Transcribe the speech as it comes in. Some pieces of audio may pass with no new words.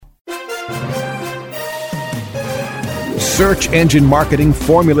Search engine marketing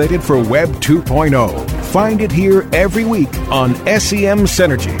formulated for Web 2.0. Find it here every week on SEM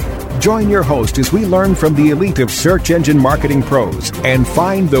Synergy. Join your host as we learn from the elite of search engine marketing pros and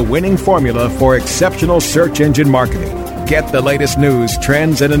find the winning formula for exceptional search engine marketing. Get the latest news,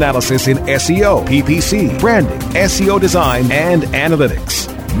 trends, and analysis in SEO, PPC, branding, SEO design, and analytics.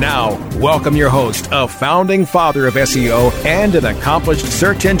 Now, welcome your host, a founding father of SEO and an accomplished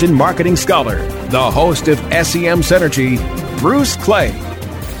search engine marketing scholar, the host of SEM Synergy, Bruce Clay.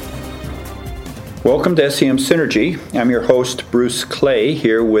 Welcome to SEM Synergy. I'm your host, Bruce Clay,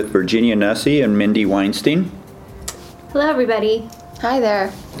 here with Virginia Nussey and Mindy Weinstein. Hello, everybody. Hi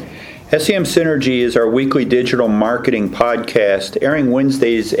there. SEM Synergy is our weekly digital marketing podcast, airing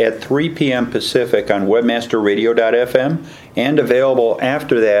Wednesdays at 3 p.m. Pacific on webmasterradio.fm and available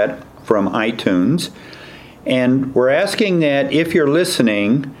after that from iTunes. And we're asking that if you're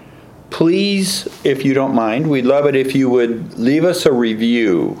listening, please, if you don't mind, we'd love it if you would leave us a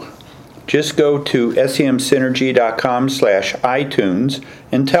review. Just go to semsynergy.com/iTunes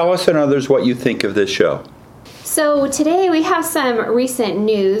and tell us and others what you think of this show. So today we have some recent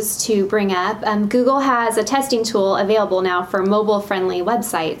news to bring up. Google has a testing tool available now for mobile-friendly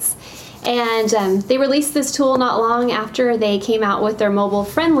websites. And they released this tool not long after they came out with their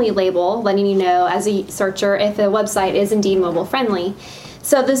mobile-friendly label, letting you know as a searcher if a website is indeed mobile-friendly.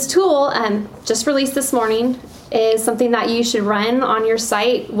 So this tool, just released this morning, is something that you should run on your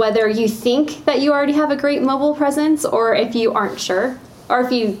site, whether you think that you already have a great mobile presence or if you aren't sure. Or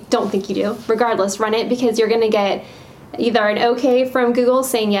if you don't think you do, regardless, run it because you're going to get either an okay from Google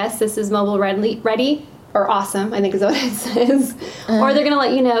saying, yes, this is mobile ready, or awesome, I think is what it says, or they're going to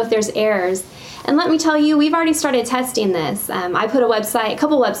let you know if there's errors. And let me tell you, we've already started testing this. I put a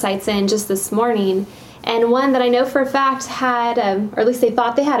couple websites in just this morning, and one that I know for a fact had, or at least they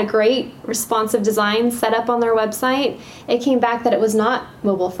thought they had a great responsive design set up on their website. It came back that it was not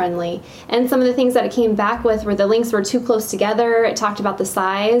mobile friendly. And some of the things that it came back with were the links were too close together. It talked about the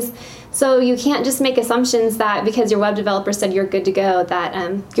size. So you can't just make assumptions that because your web developer said you're good to go, that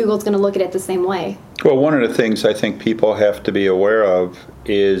Google's going to look at it the same way. Well, one of the things I think people have to be aware of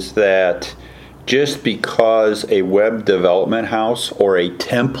is that just because a web development house or a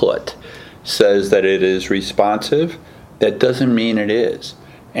template says that it is responsive, that doesn't mean it is.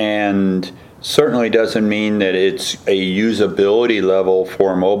 And certainly doesn't mean that it's a usability level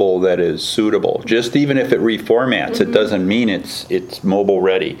for mobile that is suitable. Just even if it reformats, it doesn't mean it's mobile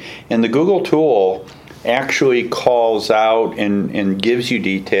ready. And the Google tool actually calls out and gives you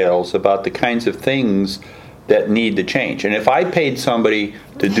details about the kinds of things that need to change. And if I paid somebody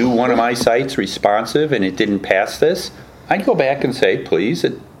to do one of my sites responsive and it didn't pass this, I'd go back and say, please,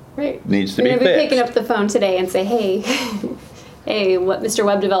 it needs to be fixed. You're going to be picking up the phone today and say, hey, what, Mr.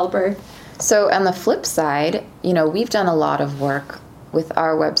 Web Developer? So on the flip side, we've done a lot of work with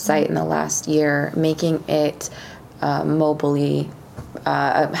our website in the last year, making it mobily,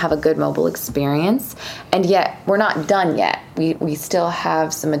 have a good mobile experience. And yet, we're not done yet. We still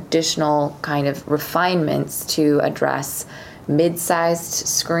have some additional kind of refinements to address mid-sized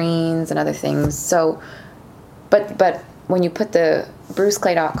screens and other things. So, but when you put the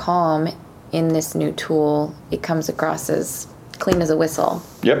bruceclay.com in this new tool, it comes across as clean as a whistle.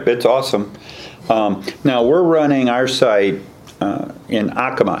 Yep, it's awesome. Now, we're running our site in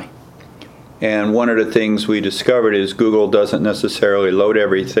Akamai. And one of the things we discovered is Google doesn't necessarily load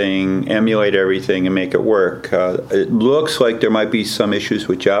everything, emulate everything, and make it work. It looks like there might be some issues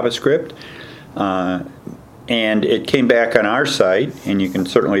with JavaScript. And it came back on our site, and you can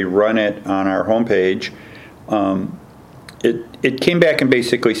certainly run it on our homepage. It came back and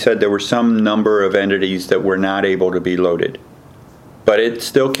basically said there were some number of entities that were not able to be loaded. But it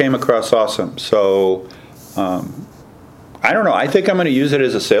still came across awesome. So, I don't know. I think I'm going to use it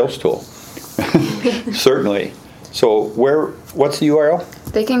as a sales tool. Certainly. So what's the URL?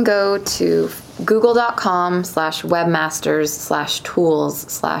 They can go to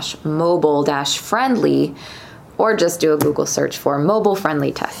google.com/webmasters/tools/mobile-friendly, or just do a Google search for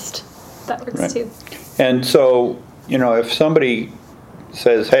mobile-friendly test. That works too. And so, if somebody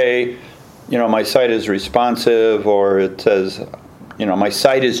says, hey, my site is responsive, or it says, my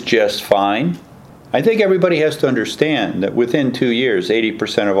site is just fine, I think everybody has to understand that within 2 years,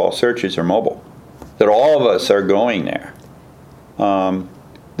 80% of all searches are mobile. That all of us are going there.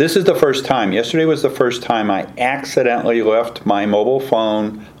 This is the first time. Yesterday was the first time I accidentally left my mobile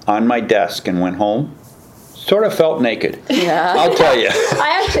phone on my desk and went home. Sort of felt naked. Yeah. I'll tell you.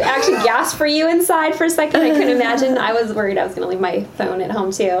 I actually gasped for you inside for a second. I couldn't imagine. I was worried I was going to leave my phone at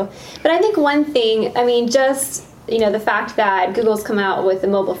home too. But I think one thing, just the fact that Google's come out with a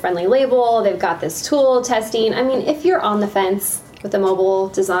mobile-friendly label, they've got this tool testing. I mean, if you're on the fence with a mobile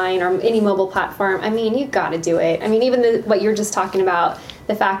design or any mobile platform, I mean, you've got to do it. I mean, even what you're just talking about,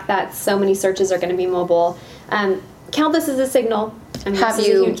 the fact that so many searches are going to be mobile, count this as a signal. I mean, this is a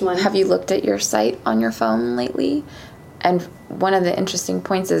huge one. Have you looked at your site on your phone lately? And one of the interesting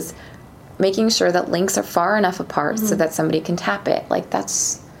points is making sure that links are far enough apart so that somebody can tap it. Like,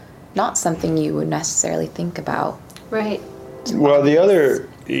 that's not something you would necessarily think about. Right. Well,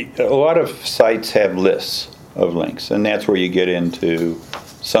 a lot of sites have lists of links, and that's where you get into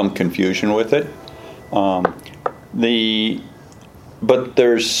some confusion with it. But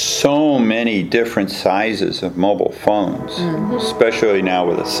there's so many different sizes of mobile phones, especially now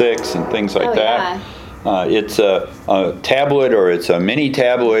with a 6 and things like that. Yeah. It's a tablet, or it's a mini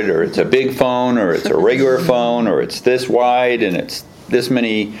tablet, or it's a big phone, or it's a regular phone, or it's this wide, and it's this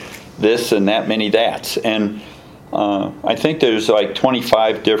many this and that many that's. And I think there's like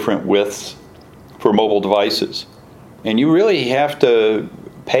 25 different widths for mobile devices. And you really have to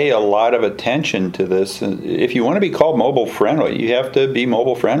pay a lot of attention to this. If you want to be called mobile friendly, you have to be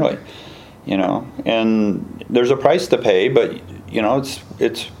mobile friendly, and there's a price to pay, but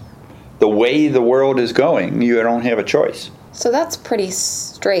it's the way the world is going. You don't have a choice. So that's pretty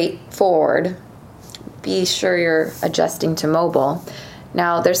straightforward. Be sure you're adjusting to mobile.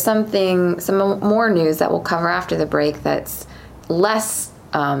 Now, there's some more news that we'll cover after the break that's less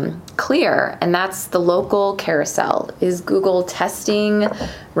clear, and that's the local carousel. Is Google testing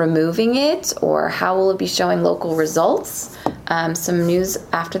removing it, or how will it be showing local results? Some news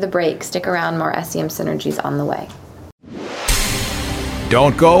after the break. Stick around, more SEM Synergies on the way.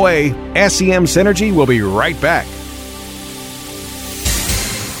 Don't go away. SEM Synergy will be right back.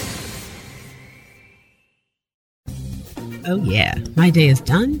 Oh yeah, my day is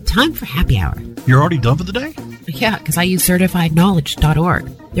done. Time for happy hour. You're already done for the day? Yeah, because I use CertifiedKnowledge.org.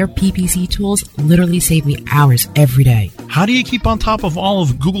 Their PPC tools literally save me hours every day. How do you keep on top of all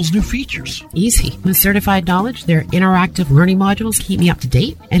of Google's new features? Easy. With Certified Knowledge, their interactive learning modules keep me up to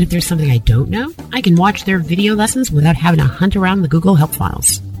date. And if there's something I don't know, I can watch their video lessons without having to hunt around the Google Help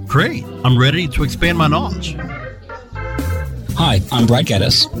files. Great. I'm ready to expand my knowledge. Hi, I'm Brett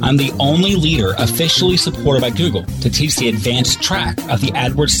Geddes. I'm the only leader officially supported by Google to teach the advanced track of the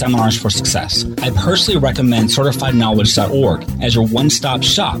AdWords Seminars for Success. I personally recommend CertifiedKnowledge.org as your one-stop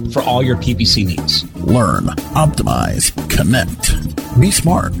shop for all your PPC needs. Learn, optimize, connect. Be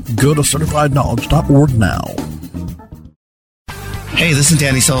smart. Go to CertifiedKnowledge.org now. Hey, this is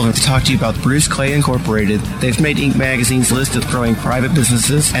Danny Sullivan to talk to you about Bruce Clay Incorporated. They've made Inc. Magazine's list of growing private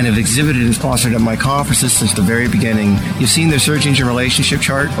businesses and have exhibited and sponsored at my conferences since the very beginning. You've seen their search engine relationship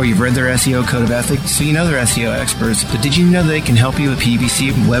chart, or you've read their SEO code of ethics, so you know they're SEO experts. But did you know they can help you with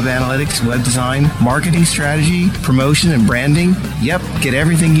PPC, web analytics, web design, marketing strategy, promotion, and branding? Yep, get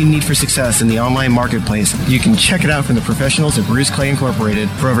everything you need for success in the online marketplace. You can check it out from the professionals at Bruce Clay Incorporated.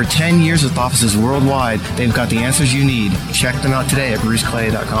 For over 10 years with offices worldwide, they've got the answers you need. Check them out today at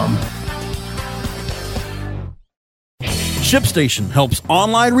bruceclay.com. ShipStation helps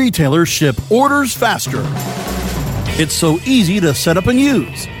online retailers ship orders faster. It's so easy to set up and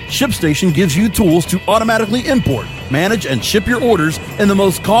use. ShipStation gives you tools to automatically import, manage, and ship your orders in the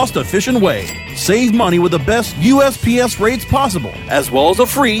most cost-efficient way. Save money with the best USPS rates possible, as well as a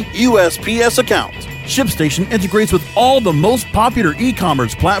free USPS account. ShipStation integrates with all the most popular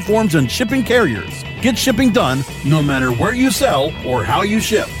e-commerce platforms and shipping carriers. Get shipping done no matter where you sell or how you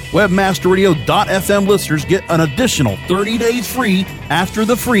ship. Webmasterradio.fm listeners get an additional 30 days free after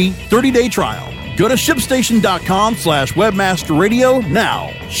the free 30-day trial. Go to ShipStation.com/webmasterradio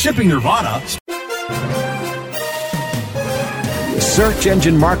now. Shipping Nirvana. Search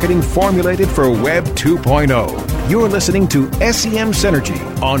engine marketing formulated for Web 2.0. You're listening to SEM Synergy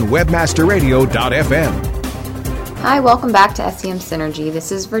on webmasterradio.fm. Hi, welcome back to SEM Synergy.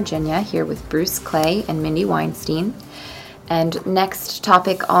 This is Virginia here with Bruce Clay and Mindy Weinstein. And next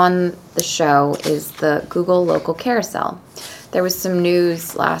topic on the show is the Google local carousel. There was some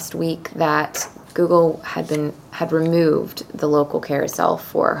news last week that Google had removed the local carousel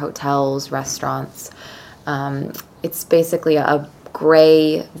for hotels, restaurants. It's basically a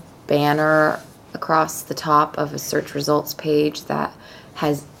gray banner across the top of a search results page that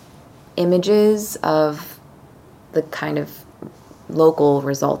has images of the kind of local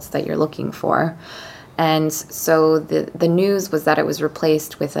results that you're looking for. And so the news was that it was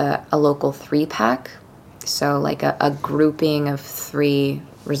replaced with a local 3-pack, so like a grouping of 3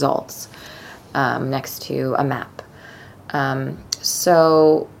 results next to a map.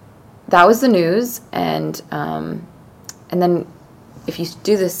 So that was the news, and then if you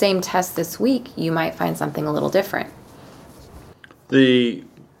do the same test this week, you might find something a little different. And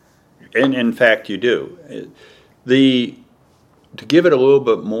in fact, you do. To give it a little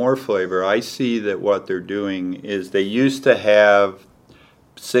bit more flavor, I see that what they're doing is they used to have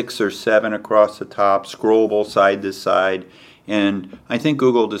 6 or 7 across the top, scrollable side to side, and I think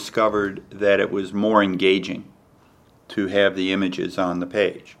Google discovered that it was more engaging to have the images on the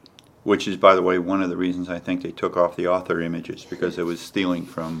page, which is, by the way, one of the reasons I think they took off the author images, because it was stealing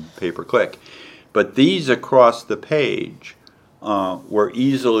from pay-per-click. But these across the page were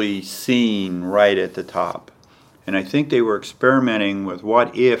easily seen right at the top. And I think they were experimenting with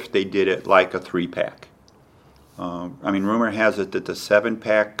what if they did it like a 3-pack. Rumor has it that the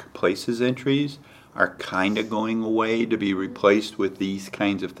 7-pack places entries are kind of going away to be replaced with these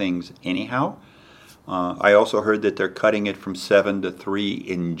kinds of things anyhow. I also heard that they're cutting it from 7 to 3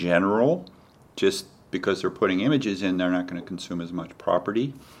 in general, just because they're putting images in, they're not going to consume as much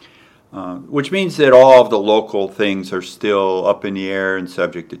property. Which means that all of the local things are still up in the air and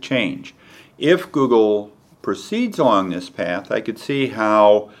subject to change. If Google proceeds along this path, I could see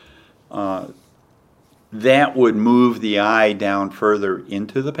how that would move the eye down further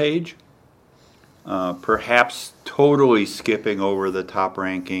into the page, perhaps totally skipping over the top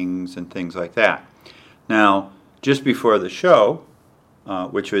rankings and things like that. Now, just before the show,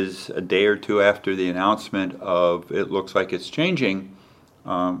 which was a day or two after the announcement of it looks like it's changing,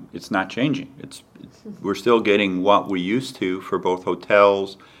 it's not changing. We're still getting what we used to for both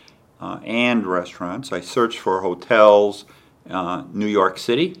hotels and restaurants. I searched for hotels, New York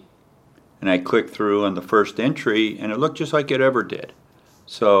City, and I clicked through on the first entry, and it looked just like it ever did.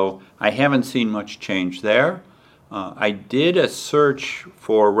 So I haven't seen much change there. I did a search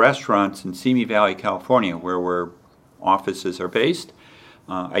for restaurants in Simi Valley, California, where our offices are based.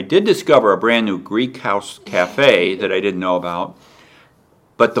 I did discover a brand new Greek House Cafe that I didn't know about.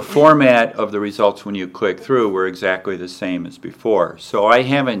 But the format of the results when you click through were exactly the same as before. So I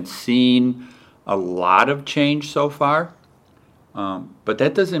haven't seen a lot of change so far, but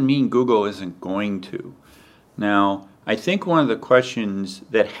that doesn't mean Google isn't going to. Now, I think one of the questions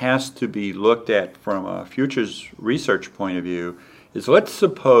that has to be looked at from a futures research point of view is, let's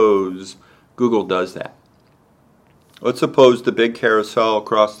suppose Google does that. Let's suppose the big carousel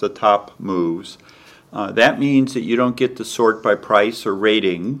across the top moves. That means that you don't get to sort by price or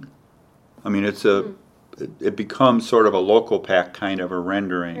rating. It becomes sort of a local pack kind of a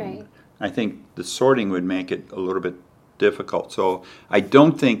rendering. Right. I think the sorting would make it a little bit difficult. So I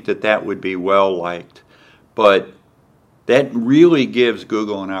don't think that would be well liked. But that really gives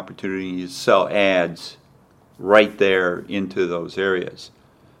Google an opportunity to sell ads right there into those areas.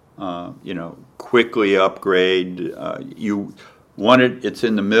 Quickly upgrade. You want it's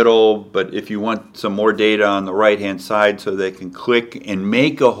in the middle, but if you want some more data on the right-hand side so they can click and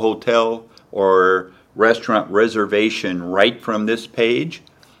make a hotel or restaurant reservation right from this page,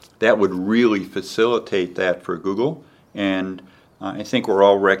 that would really facilitate that for Google. And I think we're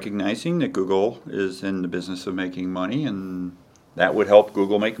all recognizing that Google is in the business of making money, and that would help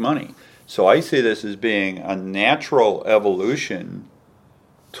Google make money. So I see this as being a natural evolution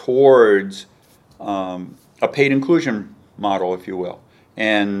towards a paid inclusion model, if you will.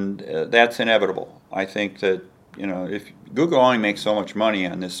 And that's inevitable. I think that, if Google only makes so much money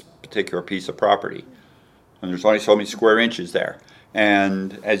on this particular piece of property, and there's only so many square inches there,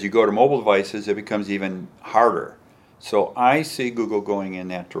 and as you go to mobile devices, it becomes even harder. So I see Google going in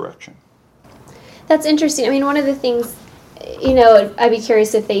that direction. That's interesting. One of the things, I'd be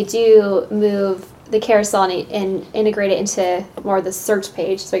curious if they do move the carousel and integrate it into more of the search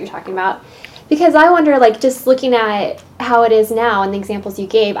page, is what you're talking about. Because I wonder, just looking at how it is now and the examples you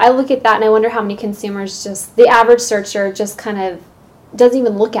gave, I look at that and I wonder how many consumers the average searcher just kind of doesn't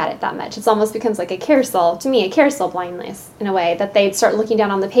even look at it that much. It almost becomes like a carousel blindness in a way, that they'd start looking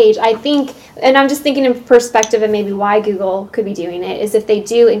down on the page. I think, and I'm just thinking in perspective of maybe why Google could be doing it, is if they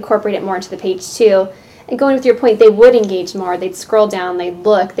do incorporate it more into the page too, and going with your point, they would engage more. They'd scroll down, they'd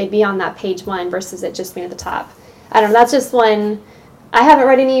look, they'd be on that page one versus it just being at the top. I don't know, that's just one. I haven't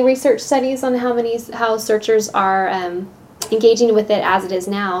read any research studies on how searchers are engaging with it as it is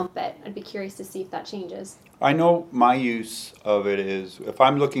now, but I'd be curious to see if that changes. I know my use of it is, if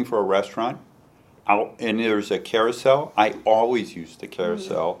I'm looking for a restaurant and there's a carousel, I always use the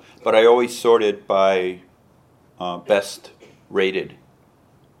carousel, but I always sort it by best rated,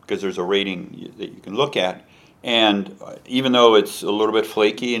 because there's a rating that you can look at. And even though it's a little bit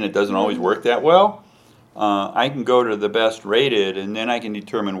flaky and it doesn't always work that well, I can go to the best rated, and then I can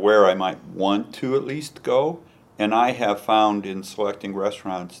determine where I might want to at least go. And I have found in selecting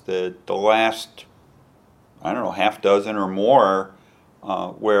restaurants that the last, half dozen or more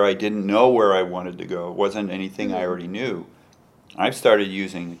where I didn't know where I wanted to go. It wasn't anything I already knew. I've started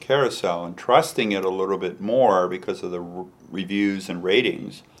using the Carousel and trusting it a little bit more because of the reviews and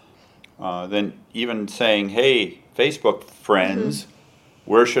ratings than even saying, hey, Facebook friends,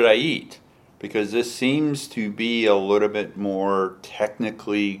 where should I eat? Because this seems to be a little bit more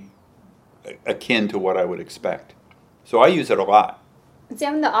technically akin to what I would expect. So I use it a lot. See,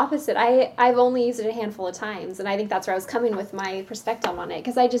 I'm the opposite. I've only used it a handful of times, and I think that's where I was coming with my perspective on it,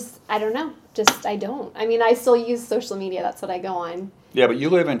 because I don't know. I don't. I mean, I still use social media. That's what I go on. Yeah, but you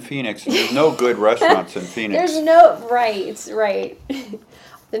live in Phoenix, and there's no good restaurants in Phoenix. There's no, right.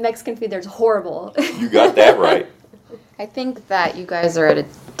 The Mexican food there's horrible. You got that right. I think that you guys are at a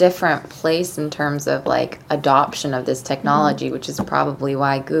different place in terms of like adoption of this technology, which is probably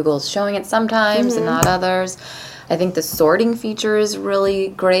why Google's showing it sometimes and not others. I think the sorting feature is really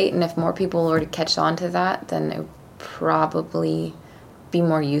great, and if more people were to catch on to that, then it would probably be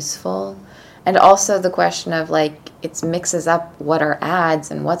more useful. And also the question of like, it mixes up what are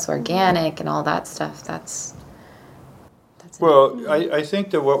ads and what's organic and all that stuff. That's well, I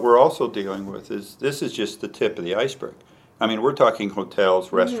think that what we're also dealing with is this is just the tip of the iceberg. I mean, we're talking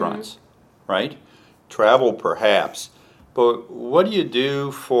hotels, restaurants, right? Travel perhaps. But what do you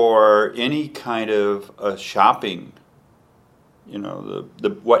do for any kind of shopping, you know, the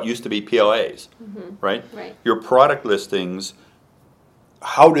what used to be PLAs, right? Your product listings,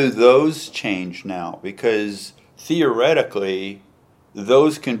 how do those change now? Because theoretically,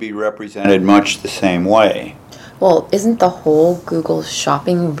 those can be represented much the same way. Well, isn't the whole Google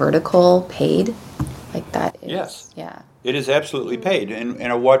shopping vertical paid? Like that is, yes. Yeah. It is absolutely paid. And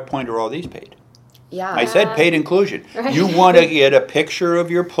at what point are all these paid? Yeah. I said paid inclusion. Right. You want to get a picture of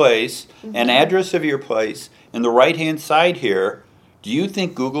your place, an address of your place, and the right-hand side here. Do you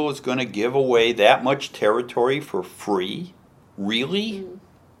think Google is going to give away that much territory for free? Really?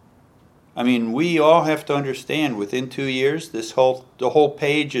 I mean, we all have to understand within 2 years, the whole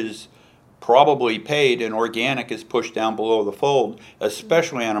page is probably paid and organic is pushed down below the fold,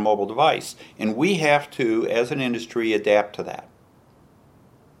 especially on a mobile device. And we have to, as an industry, adapt to that.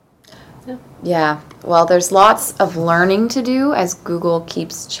 Yeah, well, there's lots of learning to do as Google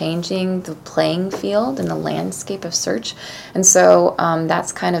keeps changing the playing field and the landscape of search. And so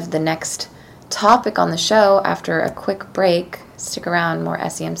that's kind of the next topic on the show after a quick break. Stick around, more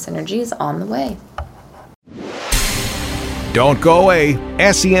SEM Synergies on the way. Don't go away.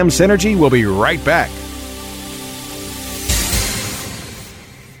 SEM Synergy will be right back.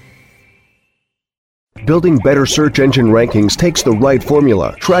 Building better search engine rankings takes the right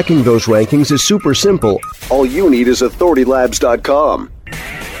formula. Tracking those rankings is super simple. All you need is authoritylabs.com.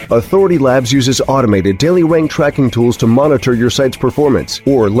 Authority Labs uses automated daily rank tracking tools to monitor your site's performance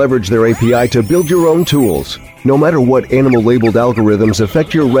or leverage their API to build your own tools. No matter what animal-labeled algorithms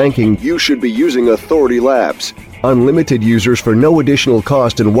affect your ranking, you should be using Authority Labs. Unlimited users for no additional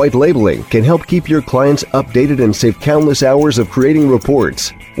cost and white labeling can help keep your clients updated and save countless hours of creating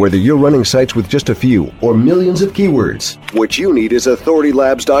reports. Whether you're running sites with just a few or millions of keywords, what you need is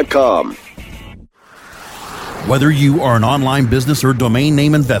authoritylabs.com. Whether you are an online business or domain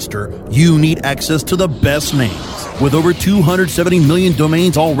name investor, you need access to the best names. With over 270 million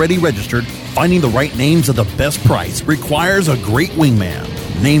domains already registered, finding the right names at the best price requires a great wingman.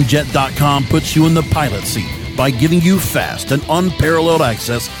 Namejet.com puts you in the pilot seat by giving you fast and unparalleled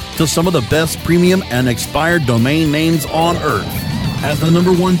access to some of the best premium and expired domain names on earth. As the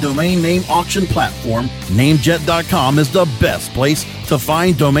 #1 domain name auction platform, Namejet.com is the best place to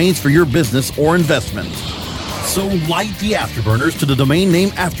find domains for your business or investment. So light the afterburners to the domain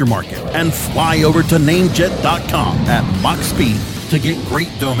name aftermarket and fly over to Namejet.com at Mach speed to get great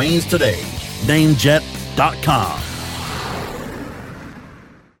domains today. Namejet.com.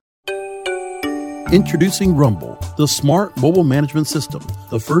 Introducing Rumble, the smart mobile management system,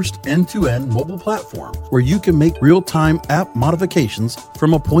 the first end-to-end mobile platform where you can make real-time app modifications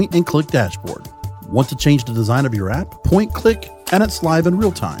from a point-and-click dashboard. Want to change the design of your app? Point-click, and it's live in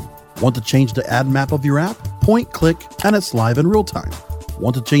real time. Want to change the ad map of your app? Point-click, and it's live in real time.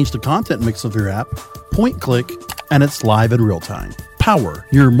 Want to change the content mix of your app? Point-click, and it's live in real time. Power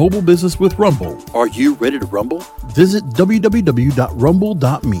your mobile business with Rumble. Are you ready to rumble? Visit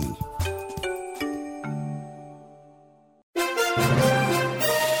www.rumble.me.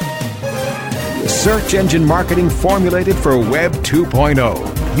 Search engine marketing formulated for Web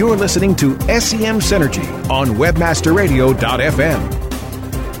 2.0. You're listening to SEM Synergy on webmasterradio.fm.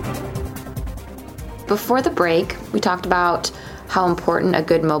 Before the break, we talked about how important a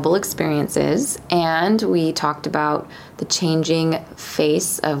good mobile experience is, and we talked about the changing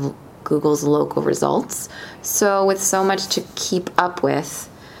face of Google's local results. So with so much to keep up with,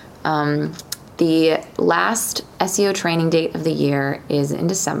 the last SEO training date of the year is in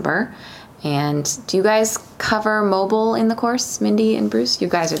December. And do you guys cover mobile in the course, Mindy and Bruce? You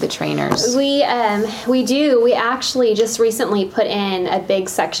guys are the trainers. We do. We actually just recently put in a big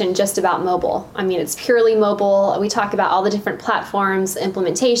section just about mobile. I mean, it's purely mobile. We talk about all the different platforms,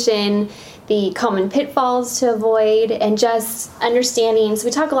 implementation, the common pitfalls to avoid, and just understanding. So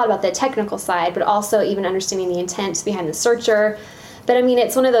we talk a lot about the technical side, but also even understanding the intent behind the searcher. But I mean,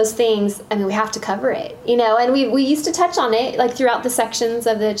 it's one of those things, I mean, we have to cover it, and we used to touch on it like throughout the sections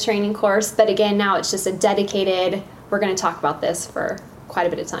of the training course. But again, now it's just a dedicated, we're going to talk about this for quite a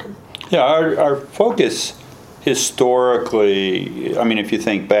bit of time. Yeah, our focus historically, I mean, if you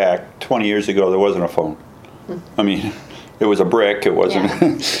think back, 20 years ago, there wasn't a phone. I mean, it was a brick, it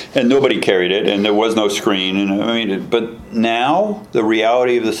wasn't, and nobody carried it, and there was no screen. And I mean, but now the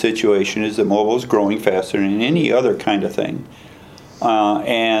reality of the situation is that mobile is growing faster than any other kind of thing.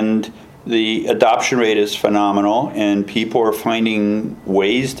 And the adoption rate is phenomenal, and people are finding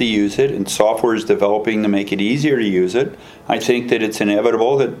ways to use it, and software is developing to make it easier to use it. I think that it's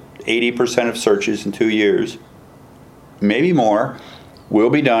inevitable that 80% of searches in 2 years, maybe more,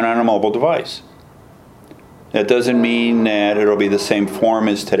 will be done on a mobile device. That doesn't mean that it'll be the same form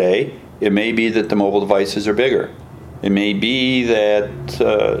as today. It may be that the mobile devices are bigger. It may be that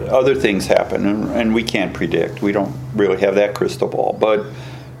other things happen, and we can't predict. We don't really have that crystal ball. But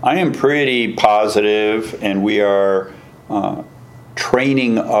I am pretty positive, and we are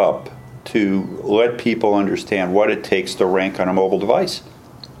training up to let people understand what it takes to rank on a mobile device.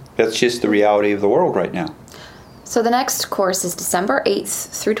 That's just the reality of the world right now. So the next course is December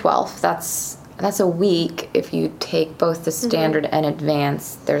 8th through 12th. That's a week if you take both the standard and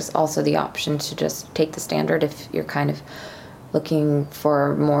advanced. There's also the option to just take the standard if you're kind of looking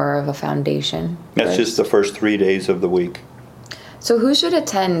for more of a foundation. That's just the first 3 days of the week. So who should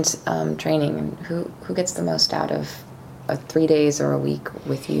attend training, and who gets the most out of 3 days or a week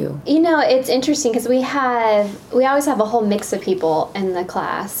with you? It's interesting because we always have a whole mix of people in the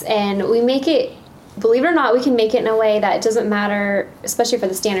class, and we make it, believe it or not, we can make it in a way that it doesn't matter, especially for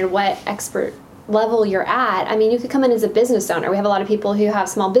the standard, what expert level you're at. I mean, you could come in as a business owner. We have a lot of people who have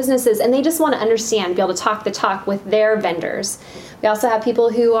small businesses, and they just want to understand, be able to talk the talk with their vendors. We also have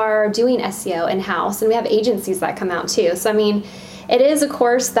people who are doing SEO in-house, and we have agencies that come out too. So, I mean, it is a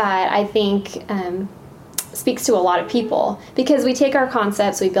course that I think speaks to a lot of people, because we take our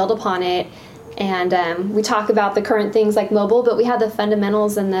concepts, we build upon it, and we talk about the current things like mobile, but we have the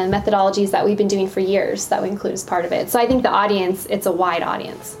fundamentals and the methodologies that we've been doing for years that we include as part of it. So I think the audience, it's a wide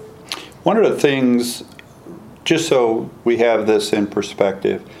audience. One of the things, just so we have this in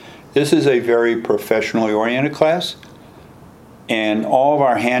perspective, this is a very professionally oriented class, and all of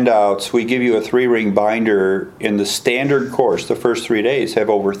our handouts, we give you a 3-ring binder. In the standard course, the first 3 days have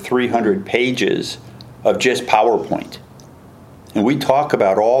over 300 pages of just PowerPoint. And we talk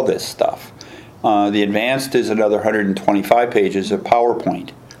about all this stuff. The advanced is another 125 pages of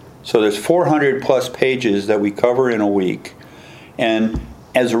PowerPoint. So there's 400 plus pages that we cover in a week. And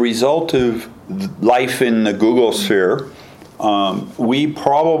as a result of life in the Google sphere, we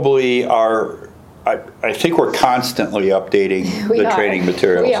probably are, I think we're constantly updating training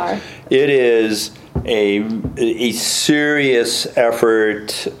materials. We are. It is a serious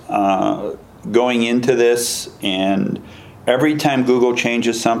effort going into this, and every time Google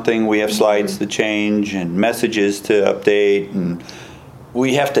changes something, we have slides to change and messages to update, and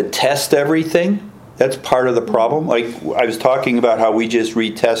we have to test everything. That's part of the problem. Like I was talking about how we just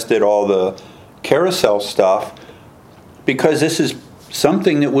retested all the Carousel stuff, because this is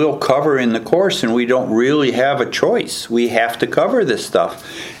something that we'll cover in the course, and we don't really have a choice. We have to cover this stuff.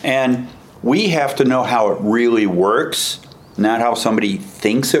 And we have to know how it really works, not how somebody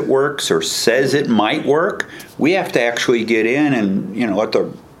thinks it works or says it might work. We have to actually get in and,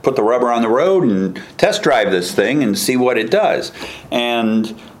 put the rubber on the road and test drive this thing and see what it does.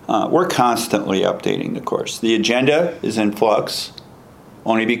 And we're constantly updating the course. The agenda is in flux,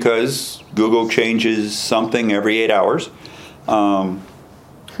 only because Google changes something every 8 hours. And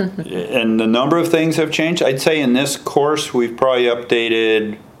the number of things have changed. I'd say in this course we've probably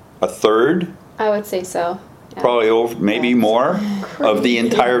updated a third. I would say so. Yeah. Probably over, maybe more, of the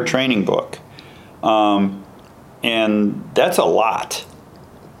entire training book. And that's a lot.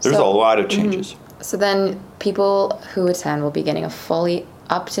 There's a lot of changes. So then people who attend will be getting a fully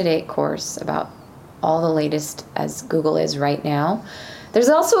up-to-date course about all the latest as Google is right now. There's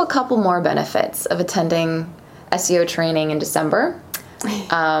also a couple more benefits of attending SEO training in December.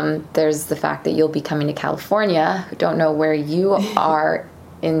 There's the fact that you'll be coming to California. Don't know where you are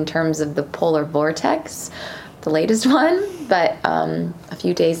in terms of the polar vortex, the latest one, but a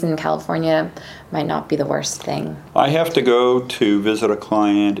few days in California might not be the worst thing. I have to go to visit a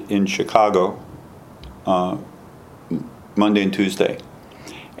client in Chicago Monday and Tuesday.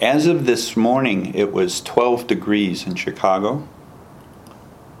 As of this morning, it was 12 degrees in Chicago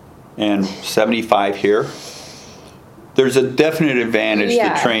and 75 here. There's a definite advantage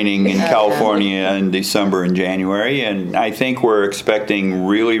to training in California in December and January, and I think we're expecting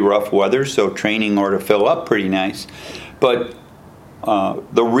really rough weather, so training ought to fill up pretty nice. But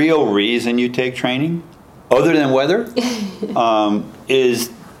the real reason you take training, other than weather,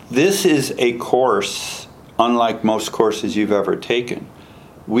 is this is a course unlike most courses you've ever taken.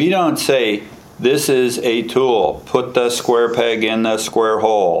 We don't say, this is a tool, put the square peg in the square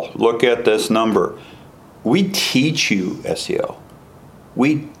hole, look at this number. We teach you SEO.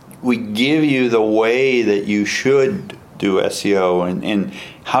 We give you the way that you should do SEO and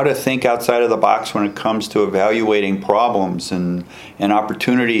how to think outside of the box when it comes to evaluating problems and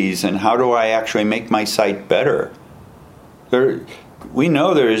opportunities, and how do I actually make my site better. We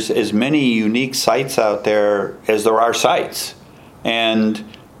know there's as many unique sites out there as there are sites, and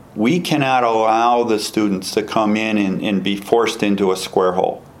we cannot allow the students to come in and be forced into a square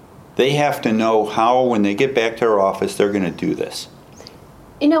hole. They have to know how, when they get back to their office, they're going to do this.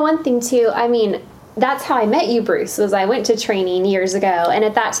 You know, one thing too, I mean, that's how I met you, Bruce, was I went to training years ago. And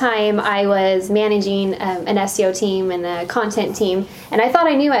at that time, I was managing an SEO team and a content team. And I thought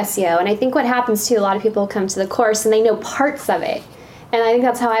I knew SEO. And I think what happens too, a lot of people come to the course and they know parts of it. And I think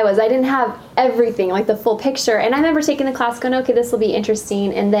that's how I was. I didn't have everything, like the full picture. And I remember taking the class going, okay, this will be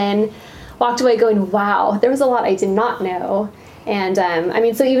interesting. And then walked away going, wow, there was a lot I did not know. And I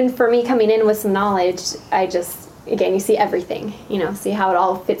mean, so even for me coming in with some knowledge, I just, again, you see everything, you know, see how it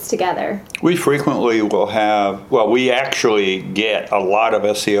all fits together. We frequently will have, well, we actually get a lot of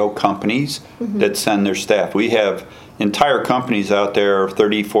SEO companies that send their staff. We have entire companies out there of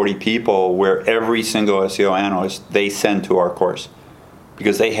 30, 40 people where every single SEO analyst they send to our course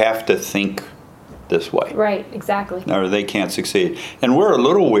because they have to think this way. Right, exactly. Or they can't succeed. And we're a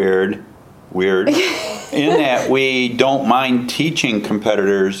little weird in that we don't mind teaching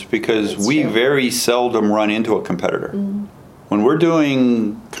competitors because we very seldom run into a competitor. When we're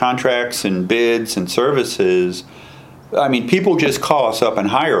doing contracts and bids and services, I mean, people just call us up and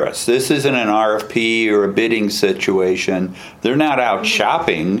hire us. This isn't an RFP or a bidding situation. They're not out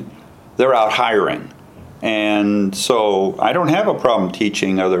shopping, they're out hiring. And so I don't have a problem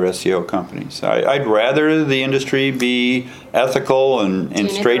teaching other SEO companies. I'd rather the industry be ethical and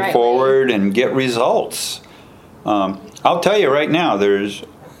straightforward and get results. I'll tell you right now, there's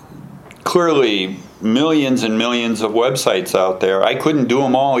clearly millions and millions of websites out there. I couldn't do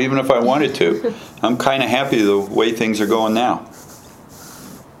them all even if I wanted to. I'm kind of happy the way things are going now.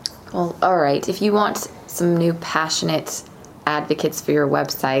 Well, all right. If you want some new passionate advocates for your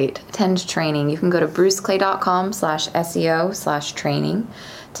website, attend training. You can go to bruceclay.com/SEO/training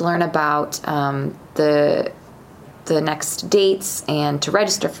to learn about the next dates and to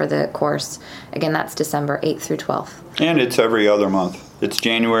register for the course. Again, that's December 8th through 12th. And it's every other month. It's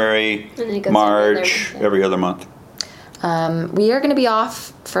January, March, every other month. We are going to be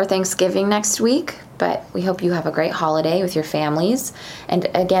off for Thanksgiving next week, but we hope you have a great holiday with your families. And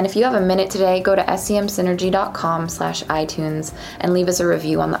again, if you have a minute today, go to semsynergy.com/iTunes and leave us a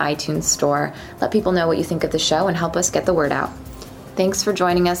review on the iTunes store. Let people know what you think of the show and help us get the word out. Thanks for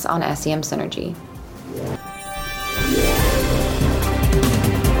joining us on SEM Synergy.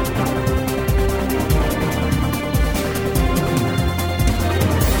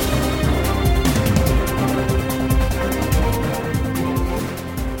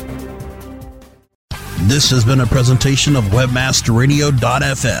 This has been a presentation of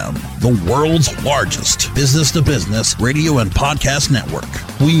WebmasterRadio.fm, the world's largest business-to-business radio and podcast network.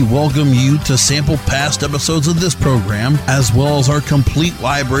 We welcome you to sample past episodes of this program, as well as our complete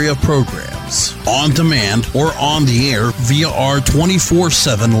library of programs, on demand or on the air via our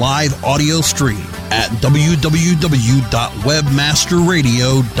 24/7 live audio stream at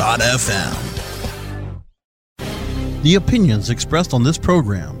www.webmasterradio.fm. The opinions expressed on this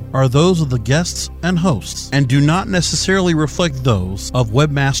program are those of the guests and hosts and do not necessarily reflect those of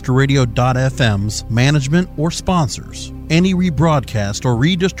WebmasterRadio.fm's management or sponsors. Any rebroadcast or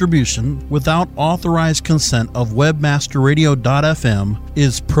redistribution without authorized consent of WebmasterRadio.fm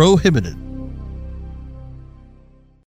is prohibited.